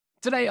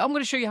Today, I'm going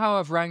to show you how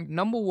I've ranked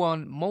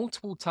 #1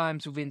 multiple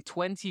times within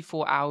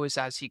 24 hours,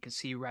 as you can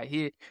see right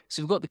here.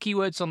 So we've got the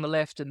keywords on the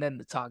left and then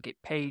the target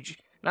page.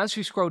 And as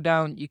we scroll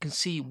down, you can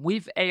see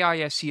with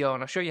AI SEO,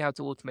 and I'll show you how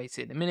to automate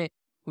it in a minute,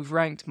 we've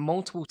ranked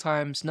multiple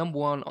times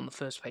 #1 on the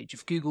first page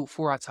of Google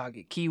for our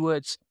target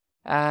keywords.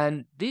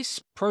 And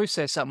this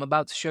process I'm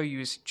about to show you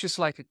is just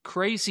like a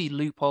crazy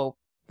loophole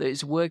that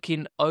is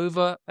working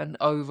over and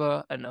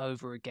over and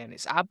over again.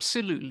 It's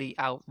absolutely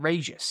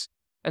outrageous.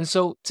 And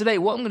so today,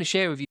 what I'm going to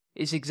share with you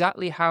is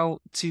exactly how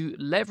to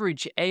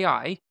leverage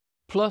AI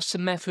plus a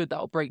method that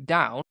I'll break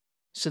down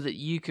so that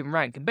you can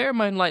rank. And bear in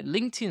mind, like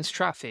LinkedIn's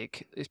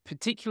traffic,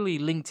 particularly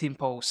LinkedIn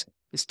posts,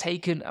 has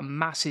taken a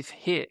massive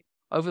hit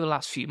over the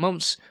last few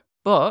months.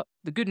 But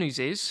the good news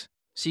is,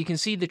 so you can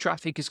see the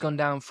traffic has gone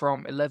down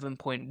from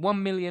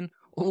 11.1 million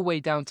all the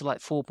way down to like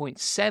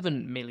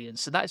 4.7 million.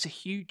 So that's a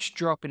huge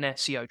drop in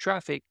SEO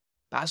traffic.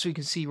 But as we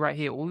can see right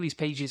here, all these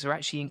pages are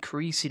actually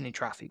increasing in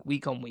traffic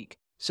week on week.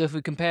 So if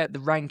we compare the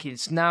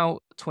rankings now,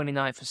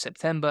 29th of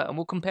September, and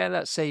we'll compare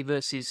that, say,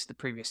 versus the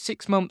previous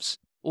 6 months,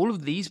 all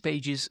of these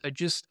pages are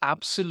just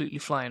absolutely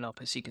flying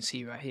up, as you can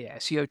see right here.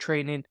 SEO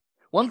training.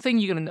 One thing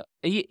you're going to,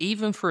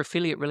 even for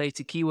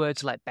affiliate-related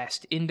keywords like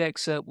best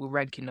indexer, we're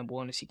ranking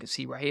 #1, as you can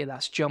see right here.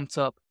 That's jumped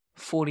up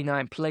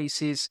 49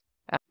 places.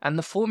 And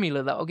the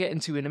formula that I'll get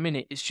into in a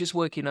minute is just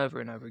working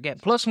over and over again.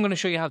 Plus, I'm going to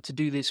show you how to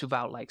do this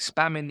without like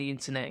spamming the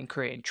internet and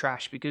creating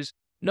trash, because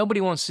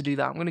nobody wants to do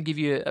that. I'm going to give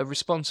you a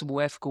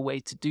responsible, ethical way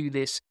to do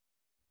this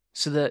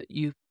so that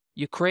you're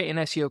creating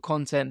SEO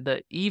content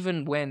that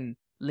even when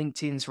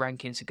LinkedIn's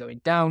rankings are going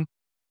down,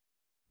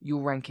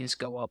 your rankings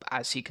go up,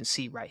 as you can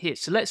see right here.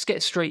 So let's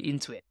get straight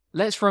into it.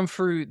 Let's run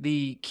through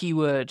the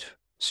keyword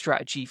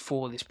strategy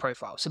for this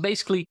profile. So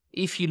basically,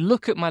 if you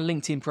look at my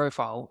LinkedIn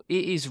profile,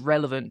 it is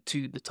relevant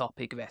to the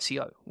topic of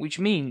SEO, which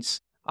means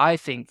I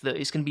think that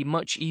it's going to be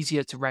much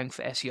easier to rank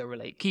for SEO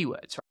related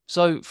keywords. Right?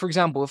 So for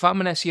example, if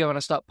I'm an SEO and I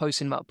start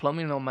posting about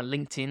plumbing on my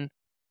LinkedIn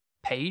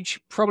page,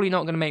 probably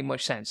not going to make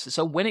much sense.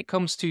 So when it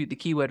comes to the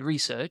keyword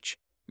research,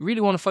 you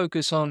really want to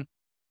focus on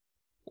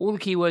all the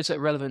keywords that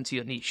are relevant to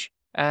your niche.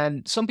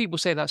 And some people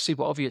say that's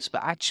super obvious,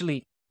 but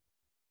actually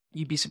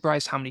you'd be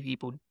surprised how many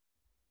people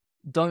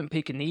don't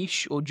pick a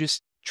niche or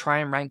just try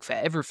and rank for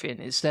everything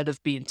instead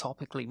of being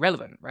topically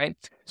relevant, right?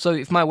 So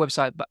if my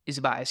website is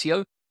about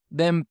SEO,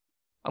 then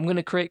I'm going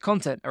to create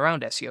content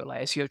around SEO,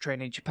 like SEO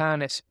training Japan,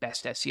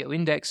 best SEO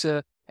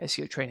indexer,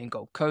 SEO training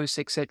Gold Coast,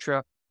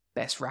 etc.,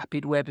 best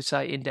rapid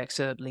website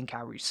indexer, link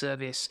outreach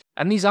service.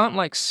 And these aren't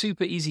like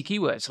super easy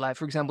keywords. Like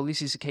for example,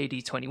 this is a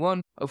KD21.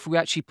 If we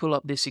actually pull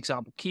up this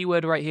example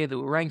keyword right here that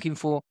we're ranking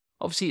for,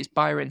 obviously it's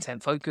buyer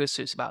intent focus,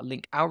 so it's about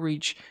link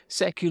outreach.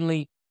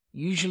 Secondly,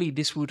 usually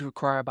this would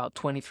require about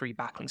 23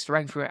 backlinks to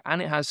rank for it,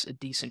 and it has a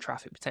decent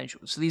traffic potential.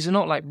 So these are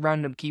not like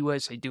random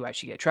keywords, they do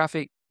actually get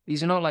traffic.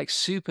 These are not like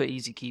super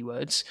easy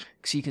keywords,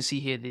 because you can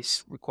see here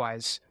this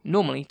requires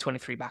normally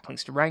 23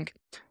 backlinks to rank,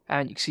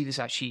 and you can see this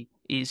actually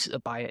is a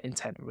buyer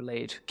intent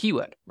related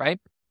keyword, right?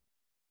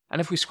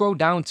 And if we scroll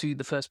down to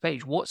the first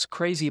page, what's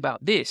crazy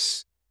about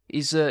this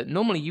is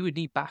normally you would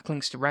need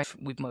backlinks to rank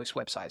with most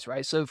websites,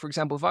 right? So for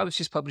example, if I was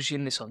just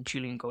publishing this on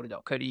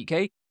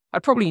juliangolder.co.uk,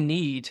 I'd probably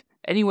need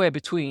anywhere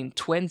between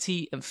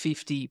 20 and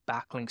 50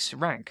 backlinks to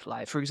rank.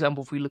 Like for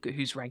example, if we look at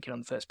who's ranking on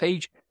the first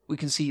page, we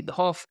can see the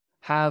Hoff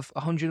have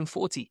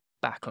 140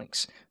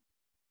 backlinks.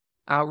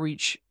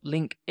 Outreach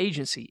Link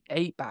Agency,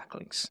 8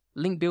 backlinks.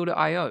 Link Builder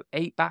IO,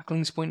 8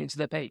 backlinks pointing to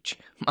their page.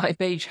 My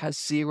page has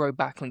 0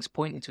 backlinks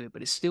pointing to it,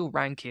 but it's still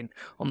ranking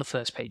on the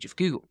first page of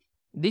Google.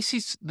 This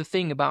is the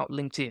thing about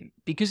LinkedIn.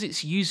 Because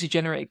it's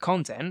user-generated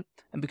content,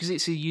 and because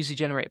it's a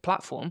user-generated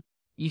platform,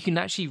 you can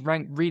actually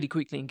rank really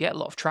quickly and get a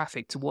lot of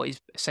traffic to what is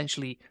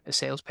essentially a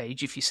sales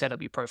page if you set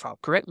up your profile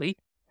correctly,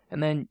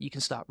 and then you can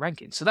start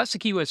ranking. So that's the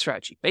keyword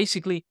strategy.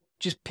 Basically,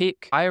 just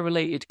pick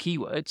buyer-related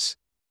keywords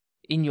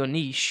in your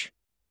niche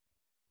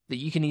that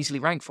you can easily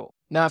rank for.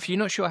 Now, if you're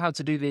not sure how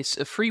to do this,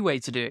 a free way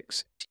to do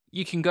it,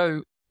 you can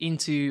go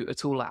into a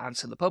tool like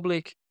Answer the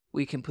Public.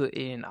 We can put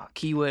in our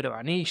keyword or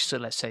our niche. So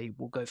let's say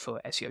we'll go for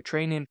SEO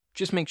training.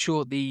 Just make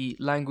sure the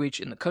language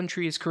and the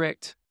country is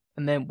correct,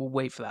 and then we'll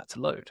wait for that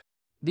to load.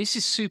 This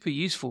is super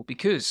useful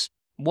because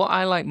what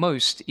I like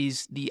most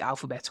is the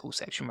alphabetical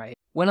section right here.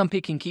 When I'm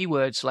picking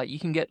keywords, like you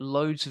can get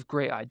loads of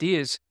great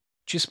ideas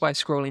just by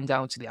scrolling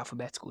down to the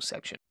alphabetical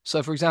section.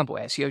 So for example,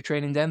 SEO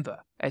training Denver,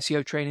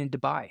 SEO training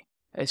Dubai,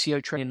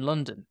 SEO training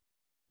London.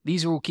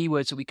 These are all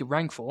keywords that we could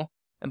rank for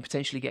and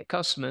potentially get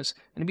customers,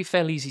 and it'd be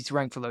fairly easy to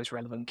rank for those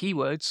relevant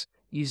keywords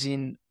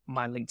using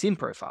my LinkedIn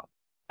profile.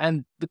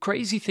 And the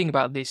crazy thing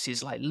about this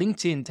is like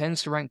LinkedIn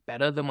tends to rank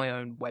better than my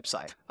own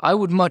website. I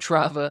would much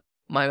rather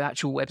my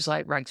actual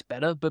website ranks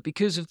better, but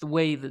because of the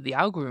way that the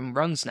algorithm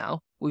runs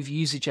now with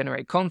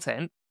user-generated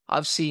content,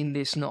 I've seen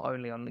this not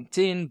only on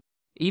LinkedIn,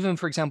 even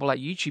for example like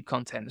YouTube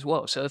content as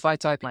well. So if I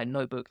type like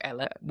Notebook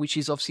LM, which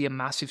is obviously a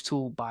massive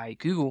tool by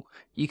Google,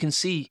 you can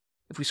see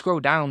if we scroll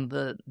down,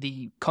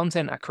 the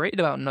content I created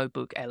about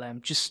Notebook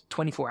LM just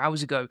 24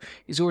 hours ago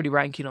is already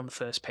ranking on the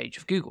first page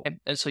of Google.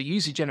 And so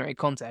user-generated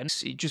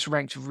content, it just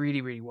ranks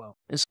really, really well.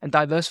 And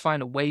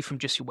diversifying away from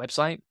just your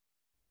website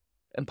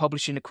and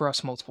publishing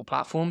across multiple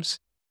platforms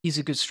is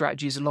a good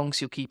strategy as long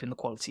as you're keeping the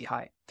quality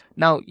high.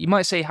 Now, you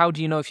might say, how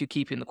do you know if you're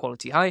keeping the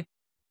quality high?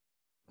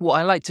 What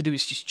I like to do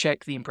is just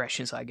check the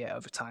impressions I get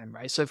over time,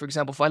 right? So for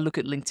example, if I look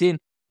at LinkedIn,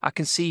 I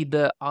can see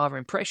that our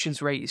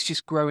impressions rate is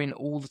just growing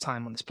all the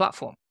time on this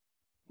platform.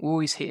 We're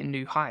always hitting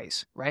new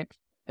highs, right?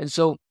 And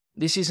so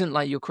this isn't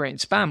like you're creating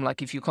spam.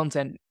 Like if your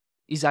content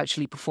is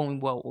actually performing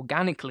well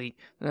organically,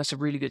 then that's a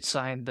really good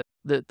sign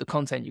that the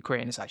content you're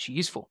creating is actually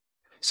useful.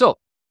 So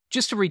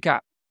just to recap,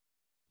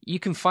 you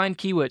can find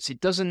keywords.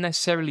 It doesn't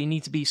necessarily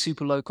need to be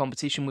super low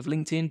competition with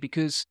LinkedIn,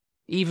 because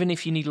even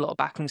if you need a lot of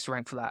backlinks to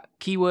rank for that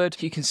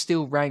keyword, you can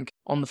still rank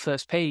on the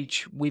first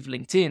page with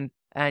LinkedIn,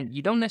 and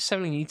you don't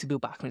necessarily need to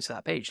build backlinks to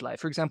that page. Like,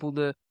 for example,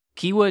 the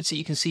keywords that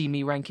you can see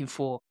me ranking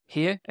for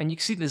here, and you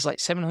can see there's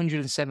like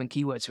 707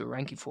 keywords we're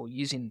ranking for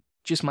using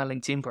just my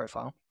LinkedIn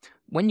profile.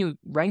 When you're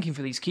ranking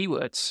for these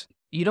keywords,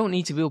 you don't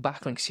need to build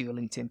backlinks to your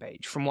LinkedIn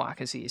page. From what I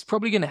can see, it's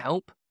probably going to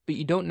help, but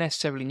you don't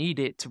necessarily need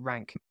it to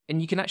rank.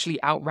 And you can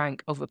actually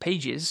outrank other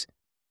pages,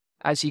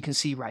 as you can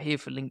see right here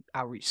for Link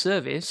Outreach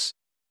Service,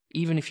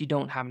 even if you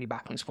don't have any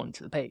backlinks pointing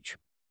to the page.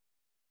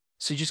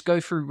 So just go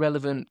through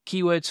relevant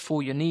keywords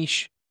for your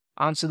niche.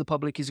 Answer the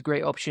public is a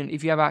great option.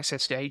 If you have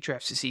access to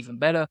Ahrefs, it's even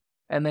better.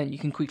 And then you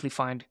can quickly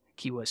find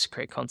keywords to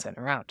create content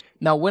around.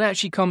 Now, when it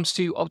actually comes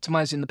to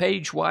optimizing the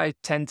page, what I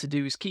tend to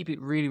do is keep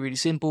it really, really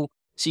simple.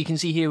 So you can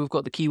see here, we've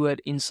got the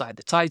keyword inside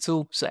the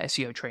title, so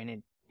SEO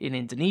training in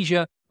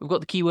Indonesia. We've got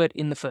the keyword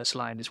in the first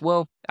line as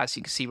well, as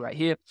you can see right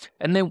here.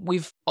 And then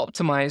we've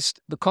optimized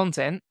the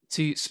content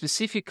to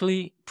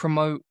specifically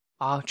promote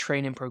our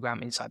training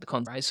program inside the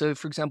content, right? So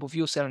for example, if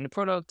you're selling a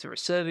product or a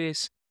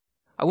service,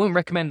 I wouldn't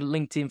recommend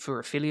LinkedIn for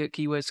affiliate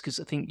keywords, because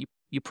I think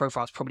your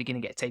profile is probably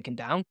going to get taken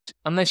down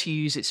unless you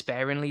use it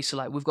sparingly. So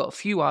like we've got a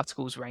few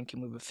articles ranking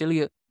with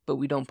affiliate, but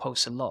we don't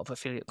post a lot of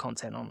affiliate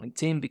content on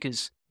LinkedIn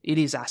because it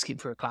is asking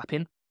for a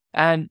clapping.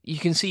 And you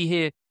can see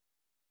here,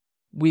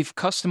 we've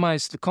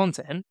customized the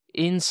content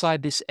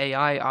inside this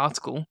AI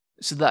article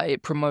so that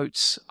it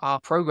promotes our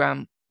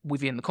program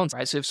within the content,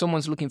 right? So if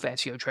someone's looking for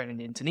SEO training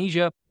in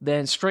Indonesia,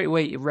 then straight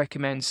away it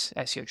recommends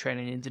SEO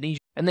training in Indonesia.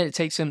 And then it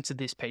takes them to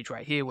this page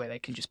right here where they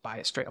can just buy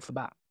it straight off the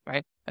bat,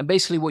 right? And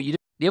basically what you do,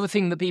 the other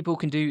thing that people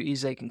can do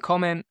is they can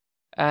comment,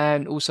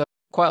 and also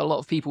quite a lot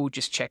of people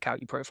just check out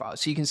your profile.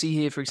 So you can see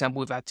here, for example,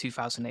 we've had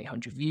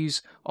 2,800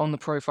 views on the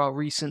profile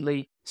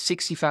recently,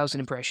 60,000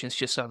 impressions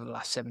just over the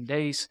last 7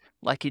 days.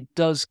 Like, it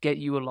does get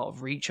you a lot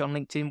of reach on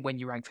LinkedIn when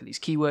you rank for these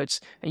keywords,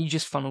 and you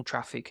just funnel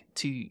traffic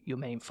to your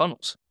main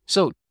funnels.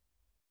 So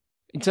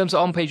in terms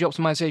of on-page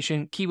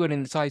optimization, keyword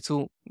in the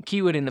title,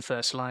 keyword in the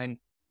first line,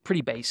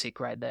 pretty basic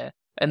right there.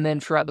 And then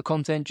throughout the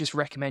content, just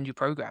recommend your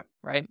program,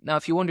 right? Now,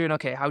 if you're wondering,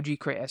 okay, how do you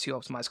create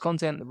SEO optimized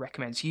content that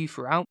recommends you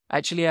throughout? I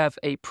actually have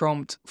a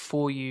prompt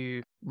for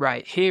you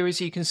right here. As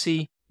you can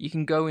see, you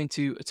can go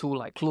into a tool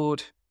like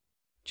Claude,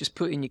 just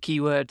put in your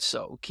keyword.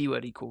 So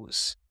keyword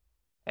equals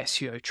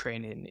SEO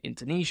training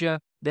Indonesia,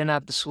 then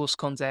add the source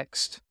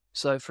context.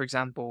 So for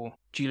example,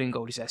 Julian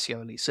Goldie's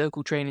SEO Elite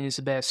Circle training is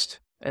the best.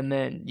 And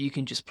then you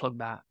can just plug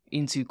that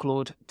into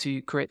Claude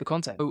to create the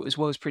content. So as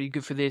well as pretty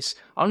good for this.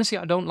 Honestly,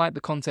 I don't like the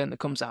content that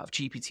comes out of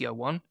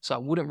GPT-01, so I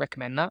wouldn't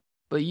recommend that.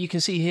 But you can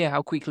see here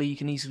how quickly you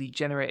can easily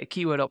generate a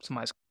keyword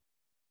optimized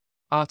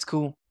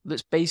article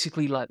that's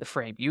basically like the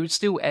frame. You would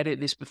still edit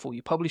this before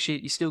you publish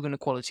it. You're still going to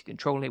quality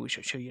control it, which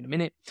I'll show you in a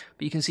minute.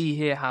 But you can see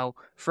here how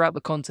throughout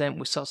the content,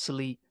 we're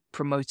subtly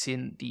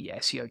promoting the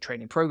SEO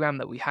training program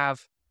that we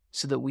have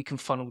so that we can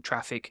funnel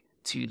traffic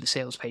to the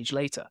sales page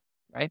later,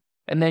 right?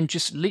 And then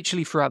just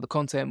literally throughout the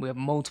content, we have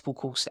multiple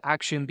calls to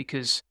action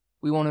because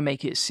we want to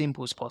make it as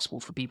simple as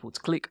possible for people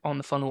to click on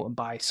the funnel and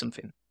buy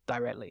something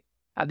directly.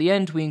 At the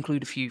end, we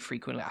include a few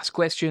frequently asked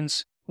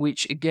questions,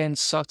 which again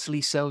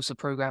subtly sells the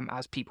program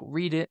as people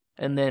read it,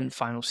 and then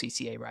final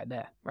CTA right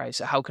there, right?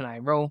 So how can I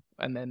enroll?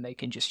 And then they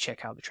can just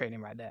check out the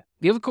training right there.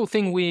 The other cool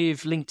thing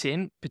with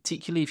LinkedIn,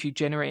 particularly if you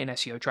generate an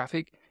SEO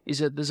traffic, is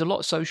that there's a lot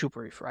of social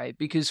proof, right?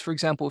 Because for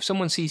example, if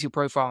someone sees your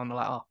profile and they're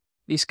like, oh,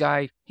 this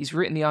guy, he's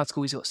written the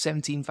article, he's got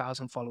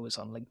 17,000 followers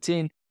on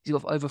LinkedIn, he's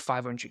got over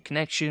 500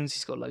 connections,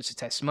 he's got loads of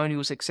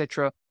testimonials,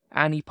 etc.,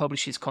 and he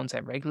publishes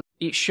content regularly.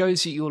 It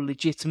shows that you're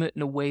legitimate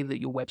in a way that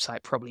your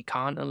website probably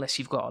can't unless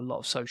you've got a lot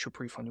of social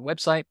proof on your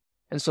website,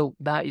 and so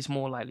that is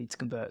more likely to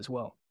convert as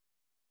well.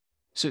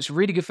 So it's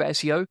really good for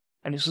SEO,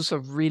 and it's also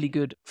really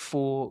good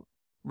for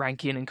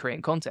ranking and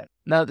creating content.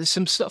 Now, there's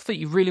some stuff that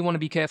you really want to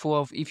be careful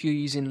of if you're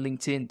using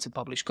LinkedIn to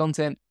publish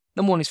content.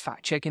 Number one is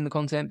fact-checking the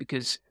content,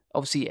 because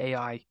obviously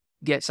AI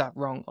gets that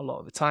wrong a lot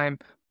of the time.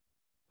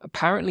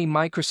 Apparently,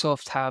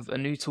 Microsoft have a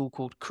new tool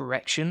called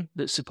Correction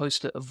that's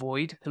supposed to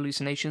avoid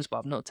hallucinations, but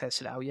I've not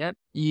tested it out yet.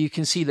 You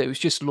can see that it was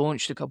just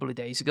launched a couple of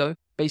days ago.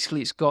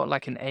 Basically, it's got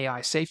like an AI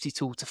safety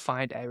tool to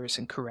find errors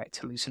and correct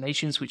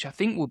hallucinations, which I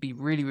think will be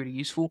really, really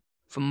useful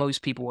for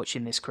most people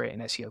watching this creating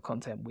SEO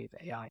content with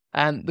AI.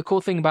 And the cool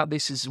thing about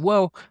this is as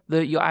well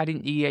that you're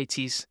adding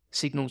EAT's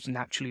signals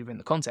naturally within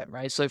the content,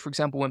 right? So for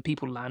example, when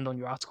people land on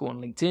your article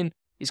on LinkedIn,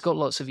 it's got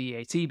lots of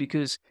EAT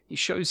because it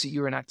shows that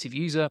you're an active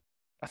user.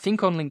 I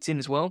think on LinkedIn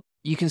as well,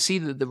 you can see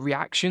that the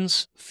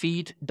reactions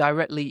feed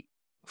directly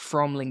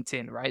from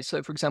LinkedIn, right?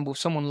 So for example, if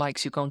someone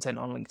likes your content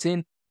on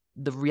LinkedIn,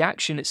 the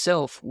reaction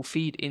itself will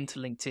feed into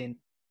LinkedIn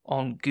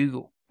on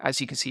Google, as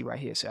you can see right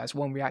here. So it has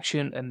one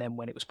reaction and then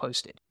when it was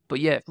posted. But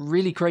yeah,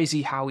 really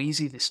crazy how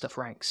easy this stuff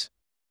ranks.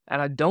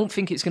 And I don't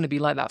think it's going to be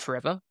like that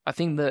forever. I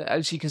think that,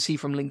 as you can see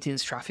from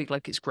LinkedIn's traffic,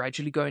 like it's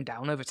gradually going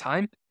down over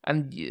time.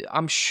 And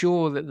I'm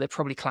sure that they're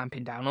probably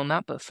clamping down on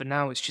that. But for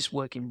now, it's just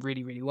working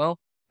really, really well.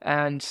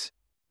 And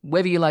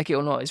whether you like it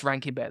or not, it's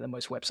ranking better than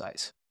most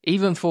websites.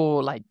 Even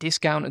for like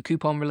discount and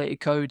coupon related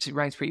codes, it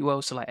ranks pretty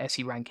well. So like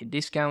SE ranking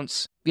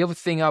discounts. The other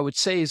thing I would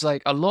say is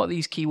like a lot of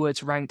these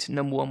keywords ranked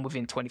 #1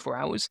 within 24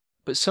 hours.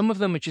 But some of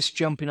them are just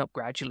jumping up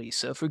gradually.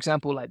 So for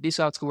example, like this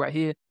article right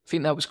here, I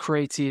think that was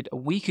created a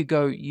week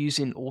ago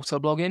using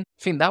autoblogging. I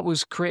think that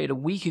was created a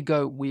week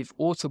ago with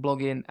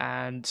autoblogging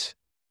and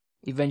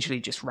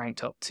eventually just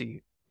ranked up to,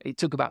 it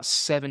took about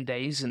 7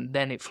 days and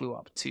then it flew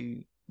up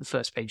to the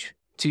first page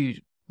to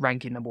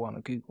ranking #1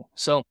 on Google.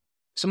 So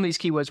some of these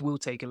keywords will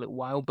take a little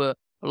while, but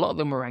a lot of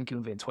them are ranking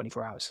within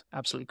 24 hours.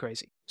 Absolutely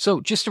crazy.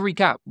 So just to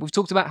recap, we've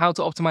talked about how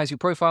to optimize your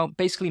profile,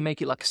 basically make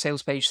it like a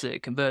sales page so that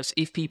it converts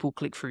if people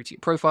click through to your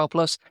profile.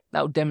 Plus,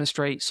 that will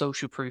demonstrate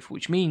social proof,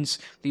 which means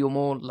that you're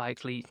more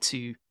likely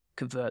to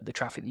convert the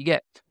traffic that you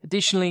get.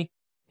 Additionally,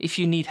 if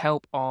you need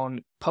help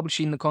on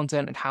publishing the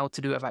content and how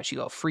to do it, I've actually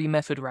got a free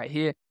method right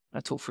here.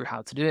 I talk through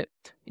how to do it.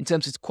 In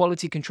terms of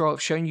quality control,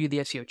 I've shown you the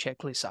SEO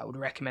checklist I would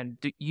recommend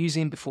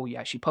using before you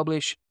actually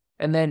publish.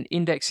 And then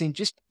indexing,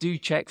 just do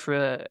check for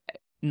a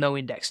no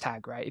index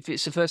tag, right? If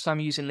it's the first time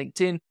using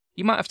LinkedIn,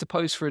 you might have to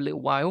post for a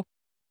little while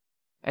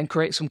and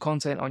create some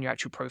content on your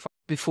actual profile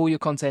before your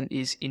content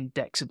is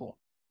indexable.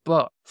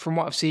 But from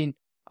what I've seen,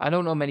 I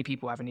don't know many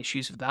people having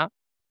issues with that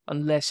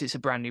unless it's a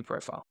brand new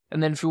profile.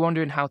 And then if you're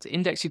wondering how to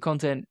index your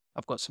content,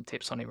 I've got some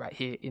tips on it right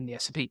here in the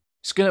SEP.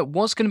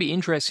 What's going to be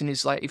interesting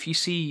is like if you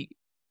see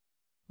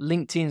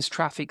LinkedIn's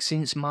traffic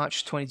since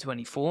March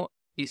 2024,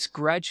 it's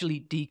gradually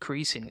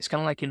decreasing. It's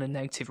kind of like in a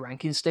negative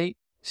ranking state.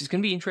 So it's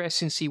going to be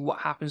interesting to see what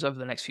happens over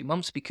the next few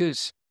months,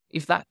 because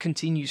if that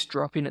continues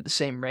dropping at the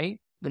same rate,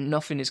 then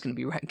nothing is going to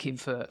be ranking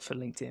for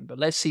LinkedIn. But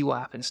let's see what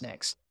happens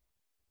next.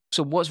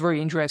 So what's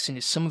very interesting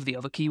is some of the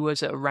other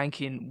keywords that are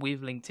ranking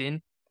with LinkedIn.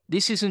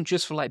 This isn't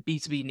just for like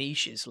B2B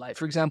niches. Like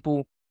for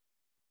example,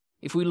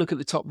 if we look at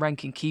the top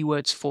ranking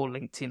keywords for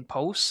LinkedIn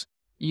posts,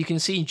 you can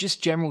see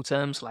just general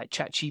terms like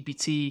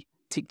ChatGPT,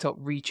 TikTok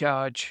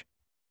recharge,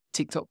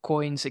 TikTok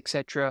coins,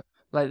 etc.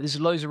 Like there's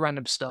loads of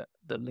random stuff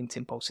that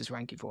LinkedIn posts is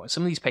ranking for. And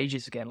some of these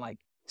pages, again, like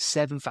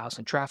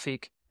 7,000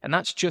 traffic, and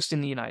that's just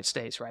in the United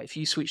States, right? If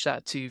you switch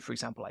that to, for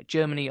example, like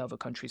Germany, other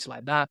countries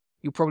like that,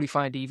 you'll probably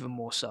find even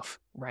more stuff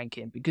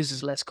ranking because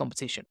there's less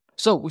competition.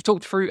 So we've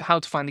talked through how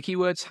to find the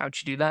keywords. How do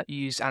you do that? You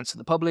use Answer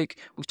the Public.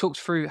 We've talked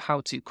through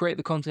how to create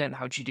the content.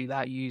 How do you do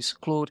that? You use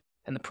Claude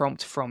and the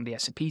prompt from the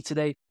SEP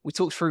today. We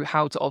talked through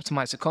how to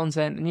optimize the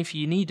content. And if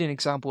you need an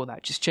example of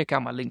that, just check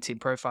out my LinkedIn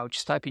profile.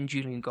 Just type in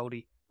Julian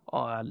Goldie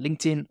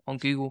LinkedIn on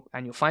Google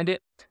and you'll find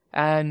it.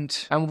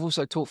 And we've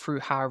also talked through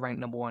how I rank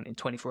 #1 in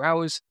 24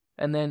 hours,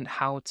 and then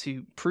how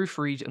to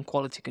proofread and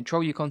quality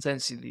control your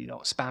content so that you're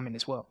not spamming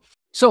as well.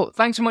 So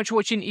thanks so much for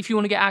watching. If you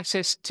want to get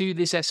access to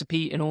this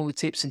SEP and all the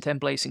tips and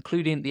templates,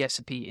 including the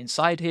SEP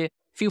inside here,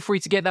 feel free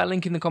to get that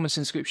link in the comments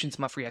and description to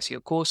my free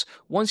SEO course.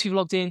 Once you've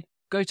logged in,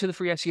 go to the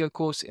free SEO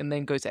course and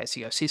then go to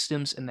SEO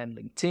systems and then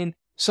LinkedIn.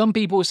 Some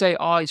people say,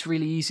 oh, it's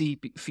really easy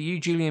for you,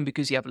 Julian,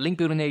 because you have a link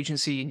building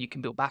agency and you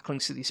can build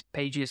backlinks to these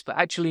pages. But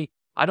actually,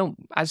 I don't,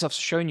 as I've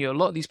shown you, a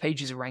lot of these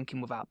pages are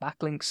ranking without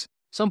backlinks.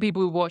 Some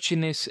people are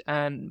watching this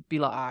and be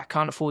like, I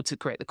can't afford to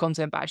create the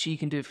content, but actually you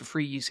can do it for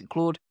free using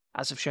Claude,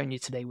 as I've shown you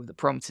today with the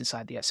prompts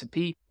inside the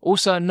SEP.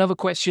 Also, another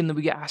question that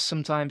we get asked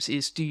sometimes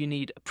is, do you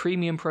need a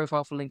premium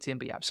profile for LinkedIn?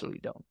 But you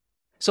absolutely don't.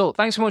 So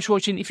thanks so much for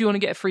watching. If you want to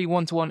get a free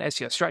one-to-one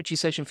SEO strategy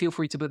session, feel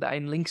free to put that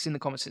in. Links in the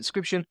comments and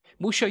description.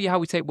 We'll show you how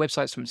we take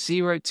websites from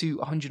 0 to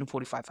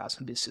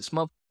 145,000 visitors a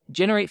month,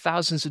 generate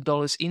thousands of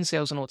dollars in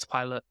sales on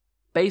autopilot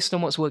based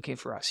on what's working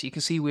for us. You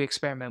can see we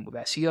experiment with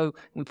SEO and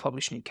we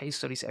publish new case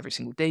studies every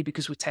single day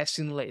because we're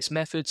testing the latest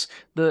methods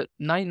that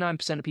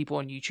 99% of people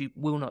on YouTube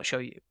will not show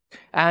you.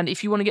 And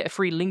if you want to get a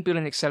free link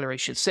building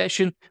acceleration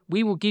session,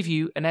 we will give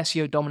you an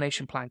SEO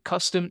domination plan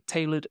custom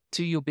tailored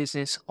to your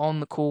business on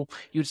the call.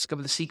 You'll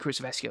discover the secrets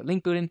of SEO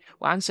link building.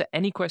 We'll answer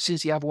any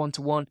questions you have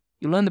one-to-one.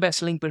 You'll learn the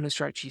best link building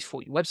strategies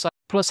for your website,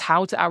 plus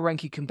how to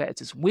outrank your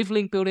competitors with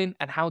link building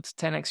and how to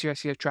 10x your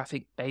SEO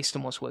traffic based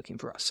on what's working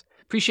for us.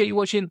 Appreciate you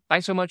watching.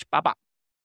 Thanks so much. Bye-bye.